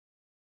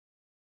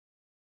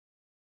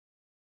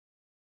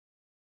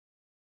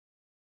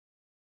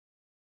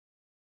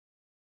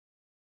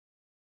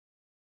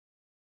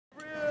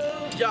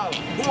Yo,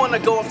 who wanna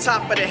go off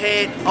top of the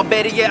head? Or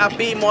better yet, I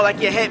be more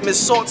like your headless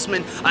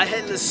swordsman, a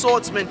headless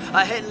swordsman,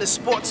 a headless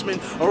sportsman,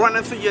 or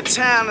running through your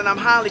town and I'm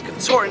highly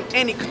contorting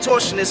any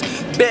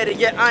contortionist. Better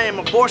yet, I am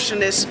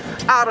abortionist.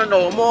 I don't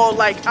know, more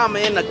like I'm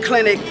in a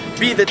clinic.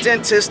 Be the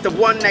dentist, the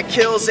one that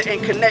kills it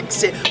and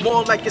connects it.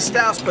 More like your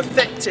style's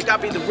pathetic. I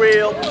be the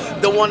real,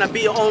 the one that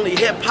be only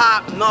hip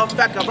hop. No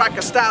fact, I rock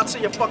a style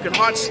till your fucking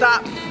heart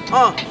stop.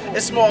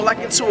 It's more like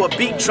into a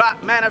beat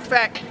drop. Matter of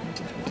fact,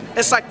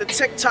 it's like the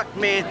TikTok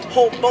man,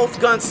 hold both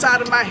guns side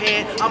of my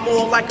hand. I'm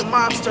more like a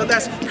mobster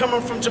that's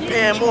coming from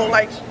Japan, more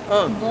like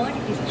Board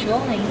is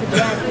trolling the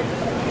gadget.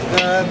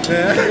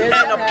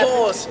 and a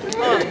pause.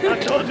 I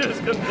told you it's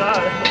gonna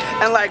die.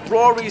 And like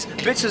Rory's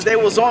bitches, they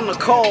was on the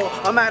call.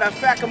 A matter of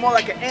fact, I'm more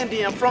like an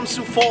Indian from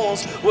Sioux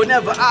Falls.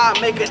 Whenever I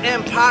make an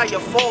empire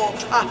fall,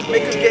 I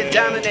make them get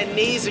down on their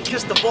knees and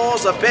kiss the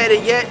balls. Or better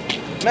yet,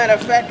 matter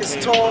of fact, it's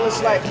tall.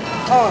 It's like,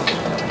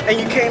 and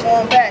you came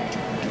on back.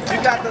 You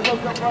got the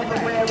hook up, brother,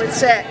 where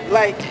it's at.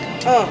 Like,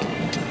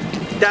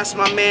 that's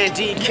my man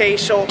DK,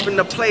 show up in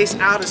the place,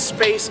 outer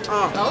space.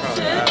 Oh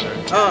shit.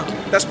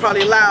 That's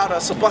probably louder,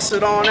 so bust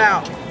it on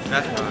out.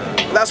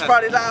 That's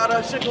probably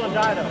louder. Shit gonna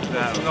die though.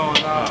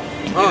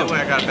 Either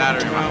way, I got a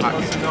battery in my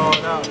pocket.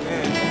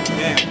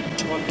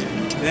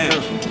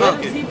 Damn.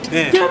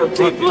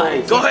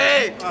 Go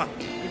ahead.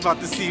 About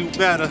to see who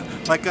better.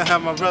 Like I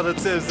have my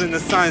relatives in the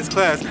science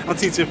class. I'm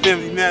teaching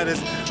family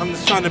matters. I'm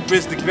just trying to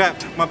bridge the gap.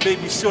 My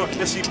baby short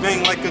and she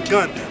bang like a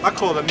gun. I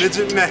call her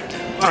midget Mac.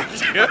 I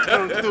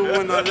come through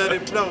when I let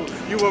it blow.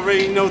 You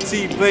already know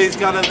T-Blaze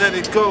gotta let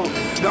it go.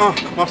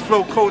 My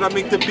flow cold, I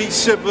make the beat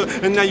shiver.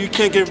 And now you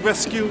can't get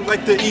rescued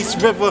like the East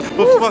River.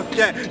 But fuck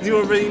that, you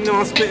already know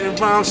I'm spitting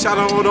rhymes. Shout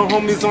out all the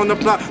homies on the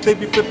block. They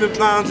be flipping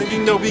lines and you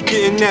know we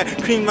getting that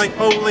cream like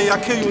Olay. I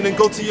kill you and then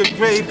go to your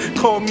grave.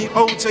 Call me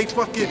OJ,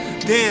 fucking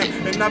damn.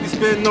 And I be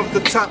spitting off the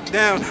top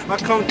down. I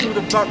come through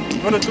the block,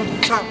 running through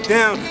the top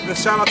down. And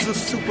shout out to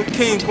Super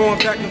King going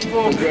back and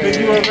forth. And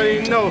you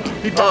already know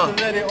we about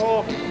to let it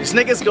off. These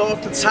niggas go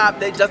off the top,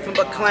 they nothing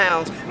but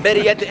clowns.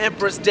 Better yet, the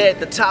emperor's dead,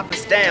 the top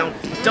is down.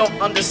 Don't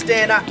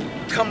understand, I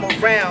come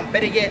around.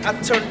 Better yet, I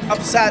turn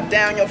upside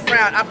down your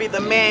frown. I be the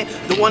man,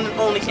 the one and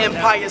only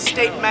Empire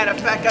State. Matter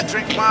of fact, I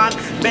drink wine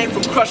made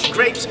from crushed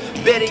grapes.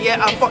 Better yet,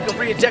 I fucking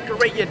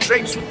redecorate your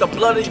drapes with the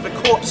blood of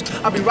your corpse.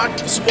 I be rocking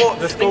for sport.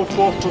 Let's go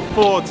 4 for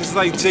 4, just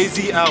like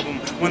Jay-Z album.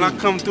 When I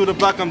come through the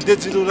block, I'm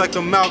digital like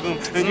amalgam.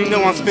 And you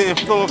know I'm spitting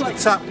flow off the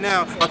top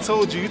now. I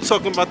told you, you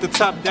talking about the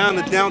top down,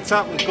 the down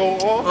top and go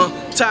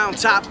off? Town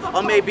top,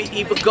 or maybe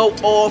even go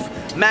off.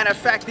 Matter of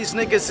fact, these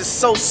niggas is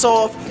so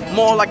soft,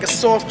 more like a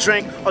soft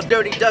drink or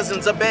dirty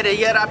dozens. Or better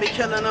yet, I be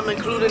killing them,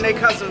 including their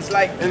cousins.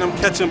 Like, and I'm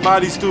catching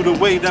bodies through the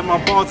way that my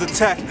bars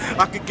attack.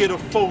 I could get a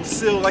full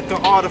seal like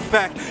an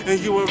artifact. And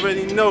you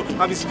already know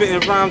I be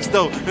spitting rhymes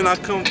though. And I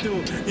come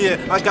through, yeah,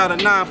 I got a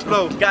 9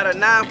 flow. Got a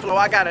 9 flow,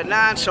 I got a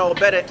 9 show.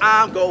 Better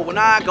I'm go when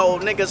I go.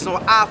 Niggas know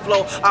I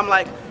flow. I'm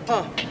like,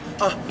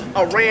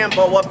 a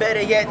Rambo, or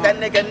better yet, that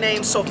nigga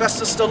named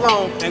Sylvester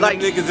Stallone. And like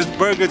niggas is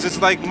burgers just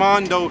like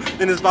Mondo.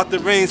 And it's about to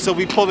rain, so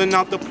we pulling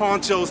out the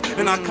ponchos.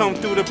 And I come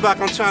through the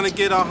block, I'm trying to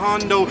get a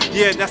Hondo.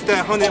 Yeah, that's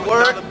that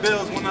 $100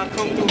 bills when I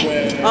come through.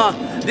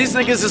 These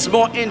niggas is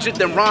more injured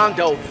than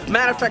Rondo.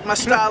 Matter of fact, my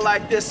style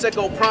like this, it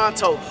go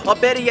pronto. Or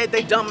better yet,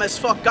 they dumb as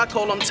fuck, I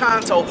call them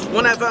Tonto.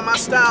 Whenever my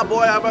style,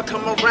 boy, ever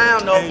come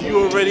around, though. And you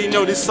already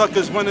know these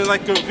suckers running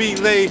like a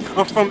relay.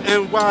 I'm from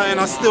NY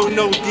and I still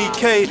know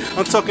DK.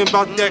 I'm talking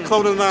about that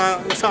clothing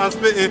line, that's how I'm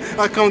spitting.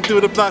 I come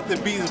through the block, the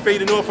beat is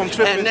fading off, I'm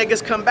tripping. And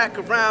niggas come back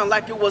around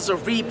like it was a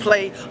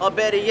replay. Or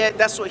better yet,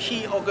 that's what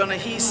he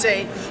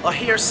say, or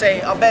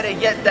hearsay. Or better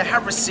yet, the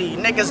heresy.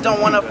 Niggas don't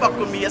wanna fuck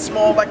with me, it's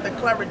more like the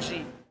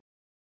clergy.